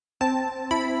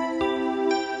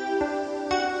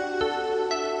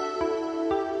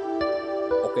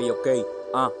Ok,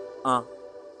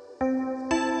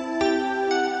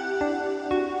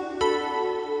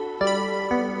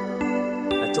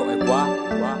 Nazho SWA.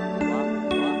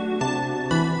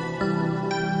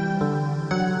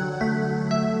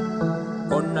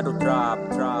 Con NaruTrap,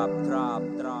 trap.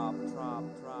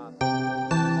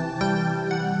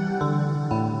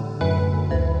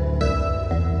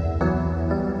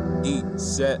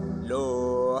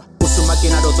 Díselo. Puso un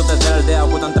maquinaroto desde la aldea,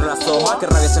 puta entre las hojas. Que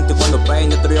rabia sentí cuando Pain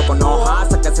destruyó con hojas.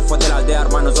 Hasta que se fue de la aldea,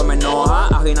 hermano, eso me enoja.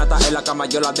 Aginata en la cama,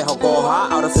 yo la dejo coja.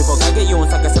 Ahora soy Hokage y un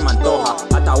saque se me antoja.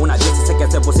 Hasta una 10 sé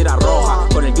que se pusiera roja.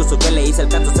 Con el yuzu que le hice, el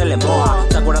canto se le moja.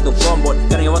 Se acuerda de un combo,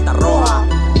 que no bota roja.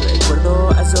 Recuerdo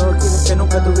a esos kids que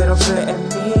nunca tuvieron fe en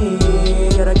mí.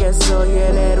 Y ahora que soy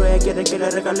el héroe, quieren que le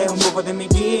regale un poco de mi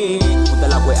ki. Puta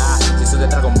la wea, si soy de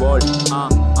Dragon Ball.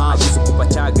 Aquí se ocupa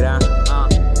chakra.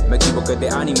 Me equivoqué de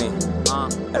anime.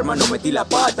 Hermano, metí la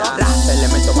pata.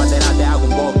 Elemento bandera, te hago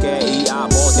un bosque y a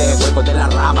bote, hueco de la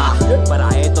rama. Para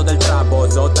esto del trapo,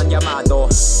 sos tan llamado.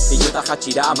 Y yo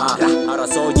Hachirama. Ahora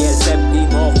soy el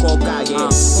séptimo Hokage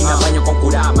y me apaño con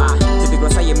Kurama. Si te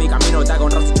cruzas en mi camino, te hago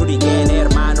un razo shuriken,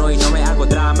 hermano, y no me hago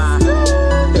drama.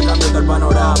 Te cambio todo el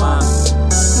panorama.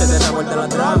 Se te da vuelta la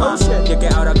trama. Y es que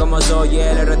ahora como soy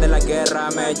el héroe de la guerra,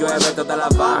 me llueve toda la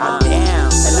fama.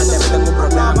 En la TV tengo un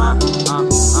programa.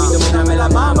 Y domíname la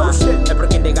mama. El pro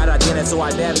quien llegara tiene su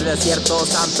aldea del desierto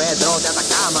San Pedro de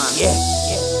Atacama.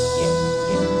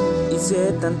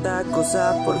 Hice tanta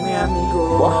cosa por mi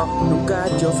amigo. Nunca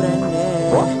yo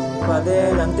frené. Pa'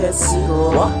 adelante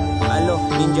sigo. A los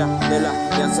ninjas de la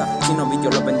alianza, si no vi yo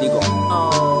los bendigo.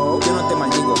 Yo no te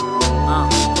maldigo.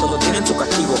 Todos tienen su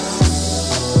castigo.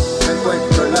 Me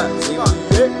encuentro en la cima,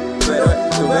 pero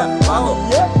estuve abajo.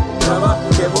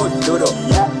 Trabajé voy duro,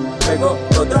 pego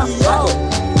otro trabajo.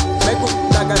 Me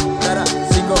gusta cantar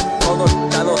así con todos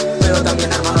lados, pero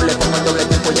también hermano le pongo el doble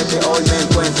tiempo ya que hoy me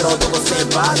encuentro todo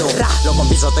cebado. Lo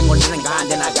confieso, tengo el Rinnegan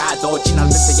de Nagato. China al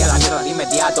vence ya la mierda de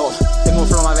inmediato. Tengo un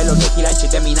flow más veloz que Hirachi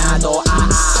terminado.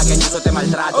 Que en eso te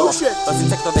maltrato. Los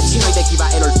insectos de chino y de Kiba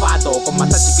el olfato. Con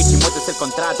Masashi Kishimoto es el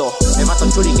contrato. Me mato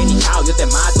en Shuriken y chao, yo te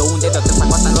mato. Un dedo te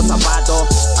saco hasta los zapatos.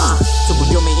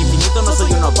 Sucumbió mi infinito, no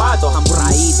soy un novato.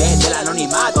 Hamburraí desde el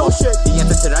anonimato. Línea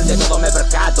temporal de todo me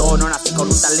percato. No nací con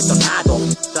un talento nato.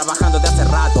 Trabajando de hace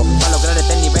rato. Para lograr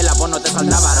este nivel a vos no te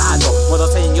saldrá barato.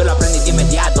 Modo Saiyan yo lo aprendí de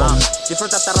inmediato.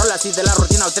 Disfruta esta rola así de la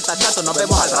rutina, usted está chato. Nos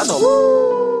vemos al rato.